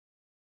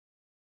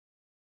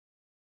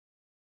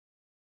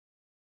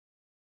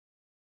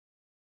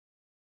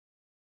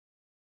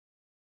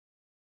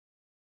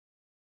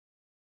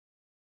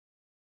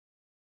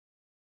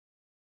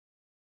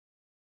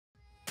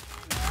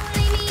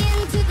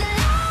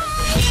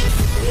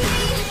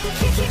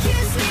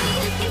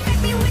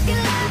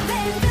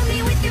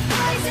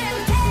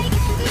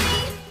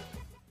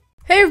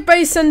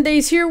everybody,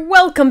 Sundaze here.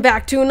 Welcome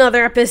back to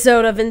another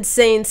episode of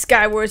Insane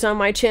Skywars on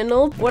my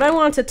channel. What I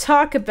want to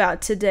talk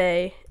about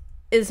today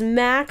is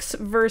Macs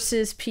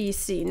versus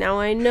PC. Now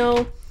I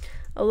know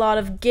a lot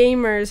of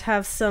gamers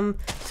have some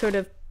sort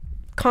of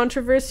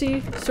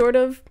controversy,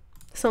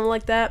 something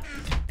like that,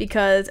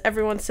 because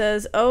everyone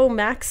says, oh,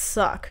 Macs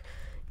suck.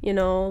 You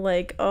know,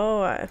 like,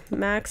 oh,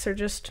 Macs are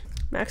just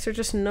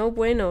no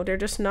bueno. They're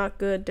just not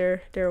good.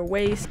 They're a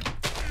waste.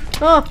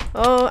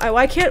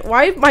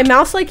 Why my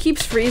mouse like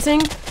keeps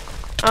freezing?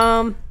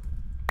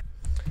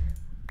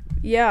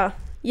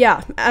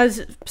 Yeah,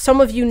 as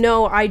some of you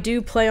know, I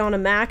do play on a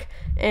Mac,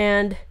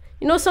 and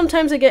you know,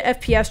 sometimes I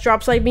get FPS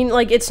drops. I mean,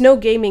 like, it's no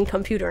gaming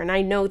computer, and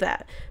I know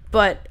that,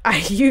 but I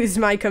use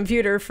my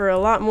computer for a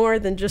lot more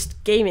than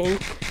just gaming,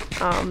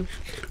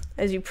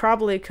 as you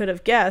probably could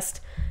have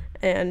guessed.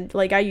 And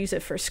like, I use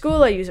it for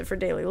school, I use it for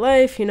daily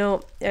life, you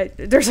know,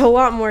 there's a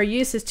lot more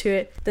uses to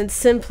it than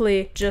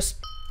simply just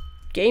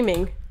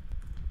gaming.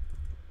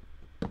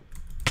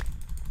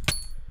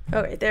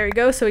 Okay, there we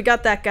go. So we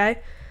got that guy.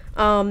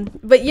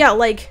 But yeah,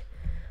 like,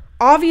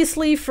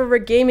 obviously for a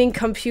gaming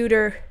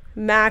computer,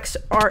 Macs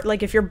aren't,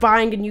 like, if you're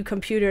buying a new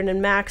computer,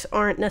 then Macs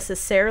aren't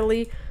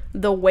necessarily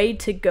the way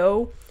to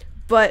go.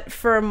 But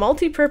for a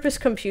multi-purpose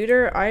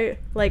computer,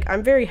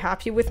 I'm very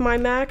happy with my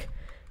Mac.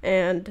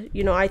 And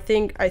you know, I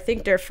think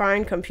they're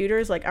fine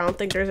computers. Like, I don't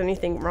think there's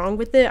anything wrong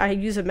with it. I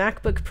use a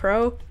MacBook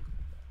Pro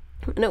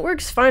and it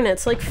works fine.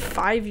 It's like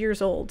 5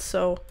 years old,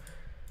 so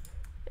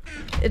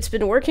it's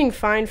been working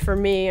fine for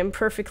me. I'm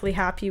perfectly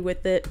happy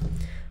with it.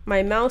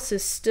 My mouse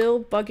is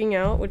still bugging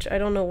out, which I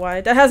don't know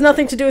why. That has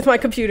nothing to do with my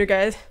computer,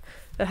 guys.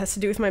 That has to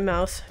do with my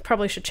mouse.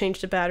 Probably should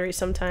change the battery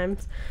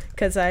sometimes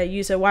because I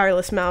use a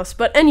wireless mouse.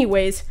 But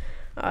anyways,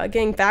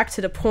 getting back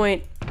to the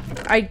point,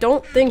 I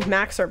don't think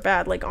Macs are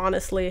bad. Like,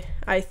 honestly,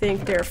 I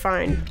think they're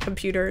fine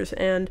computers,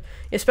 and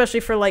especially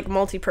for like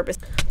multi-purpose.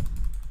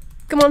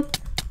 Come on.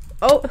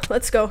 Oh,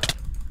 let's go.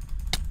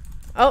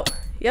 Oh,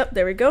 yep,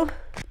 there we go.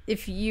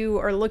 If you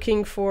are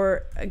looking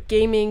for a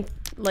gaming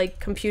like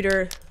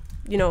computer,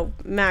 you know,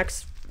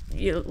 Macs,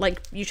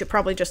 you should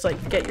probably just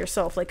like get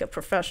yourself like a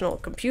professional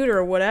computer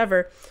or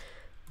whatever.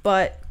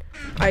 But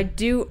I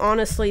do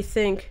honestly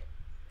think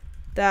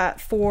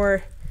that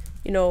for,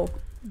 you know,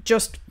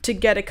 just to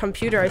get a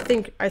computer, I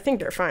think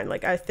they're fine.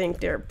 Like, I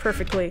think they're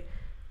perfectly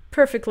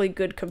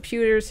good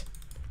computers.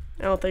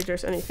 I don't think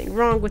there's anything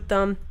wrong with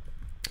them,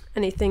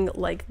 anything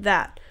like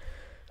that.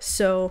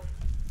 So,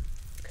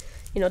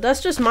 you know,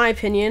 that's just my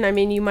opinion. I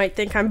mean, you might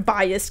think I'm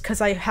biased because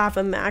I have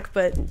a Mac,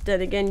 but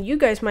then again, you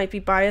guys might be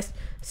biased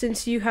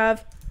since you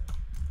have...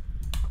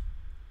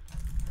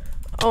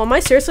 Oh, am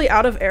I seriously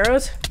out of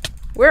arrows?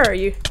 Where are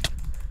you?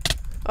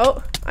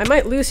 Oh, I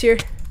might lose here.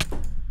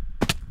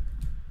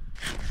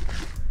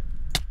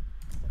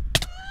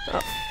 Oh.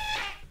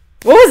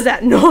 What was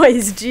that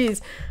noise?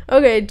 Jeez.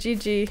 Okay,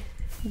 GG.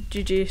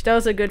 GG. That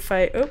was a good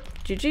fight. Oh,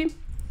 GG.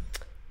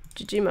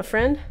 GG, my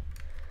friend.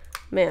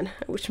 Man,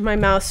 I wish my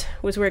mouse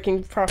was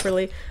working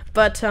properly.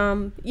 But,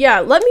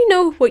 yeah, let me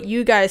know what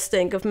you guys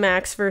think of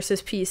Macs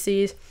versus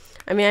PCs.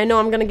 I mean, I know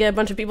I'm gonna get a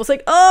bunch of people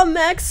saying, oh,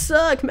 Macs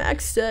suck,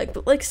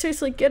 but, like,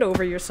 seriously, get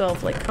over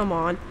yourself. Like, come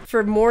on.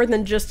 For more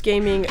than just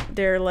gaming,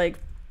 they're, like,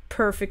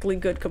 perfectly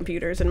good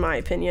computers, in my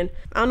opinion.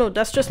 I don't know,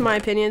 that's just my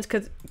opinions,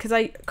 because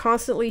I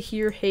constantly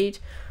hear hate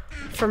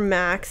from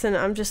Macs, and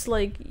I'm just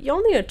like,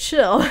 y'all need to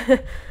chill.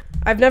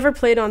 I've never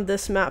played on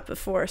this map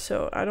before,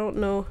 so I don't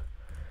know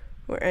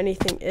where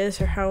anything is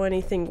or how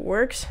anything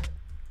works.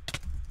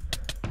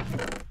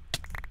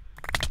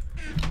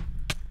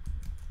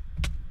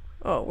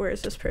 Oh, where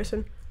is this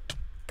person?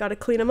 Gotta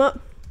clean him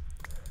up.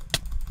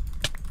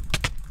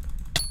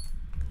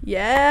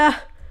 Yeah!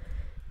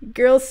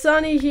 Girl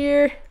Sunny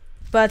here.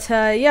 But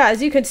yeah,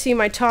 as you can see,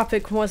 my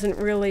topic wasn't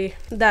really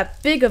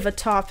that big of a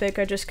topic.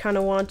 I just kind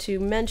of want to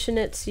mention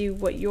it, see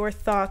what your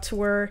thoughts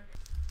were.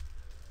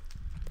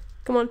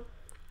 Come on.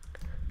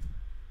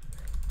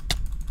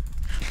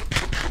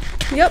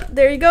 Yep,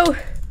 there you go.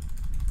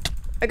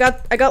 I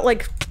got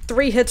like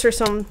 3 hits or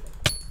something.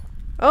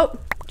 Oh,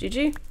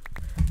 GG.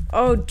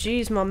 Oh,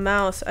 geez, my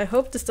mouse. I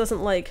hope this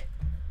doesn't like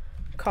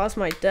cause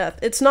my death.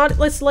 It's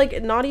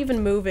like not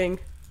even moving.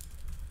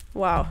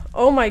 Wow.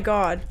 Oh my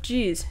god.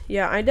 Jeez.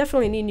 Yeah, I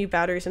definitely need new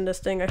batteries in this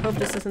thing. I hope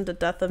this isn't the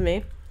death of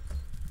me.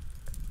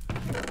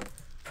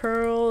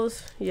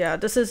 Pearls. Yeah,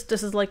 this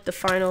is like the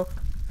final.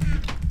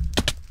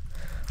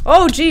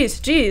 Oh,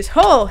 jeez.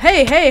 Oh,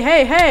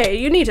 hey.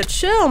 You need to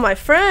chill, my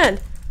friend.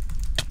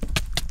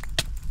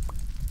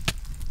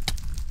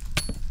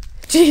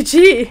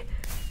 GG.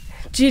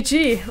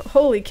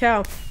 Holy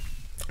cow.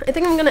 I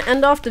think I'm gonna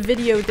end off the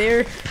video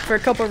there for a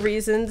couple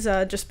reasons,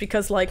 just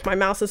because, like, my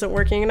mouse isn't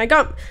working, and I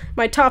got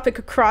my topic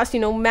across,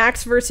 you know,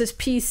 Macs versus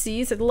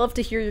PCs. I'd love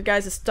to hear your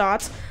guys'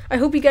 thoughts. I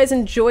hope you guys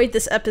enjoyed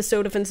this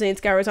episode of Insane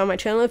Skywars on my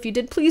channel. If you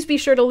did, please be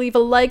sure to leave a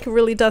like. It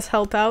really does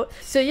help out.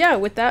 So yeah,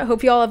 with that,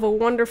 hope you all have a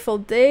wonderful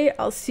day.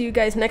 I'll see you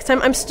guys next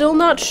time. I'm still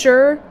not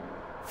sure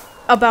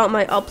about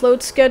my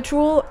upload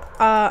schedule.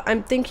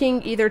 I'm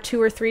thinking either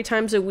 2 or 3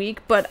 times a week,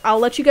 but I'll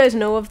let you guys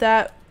know of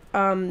that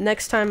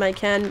next time I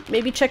can.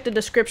 Maybe check the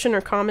description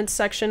or comments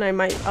section. I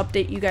might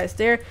update you guys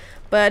there.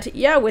 But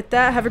yeah, with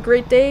that, have a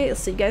great day. I'll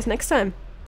see you guys next time.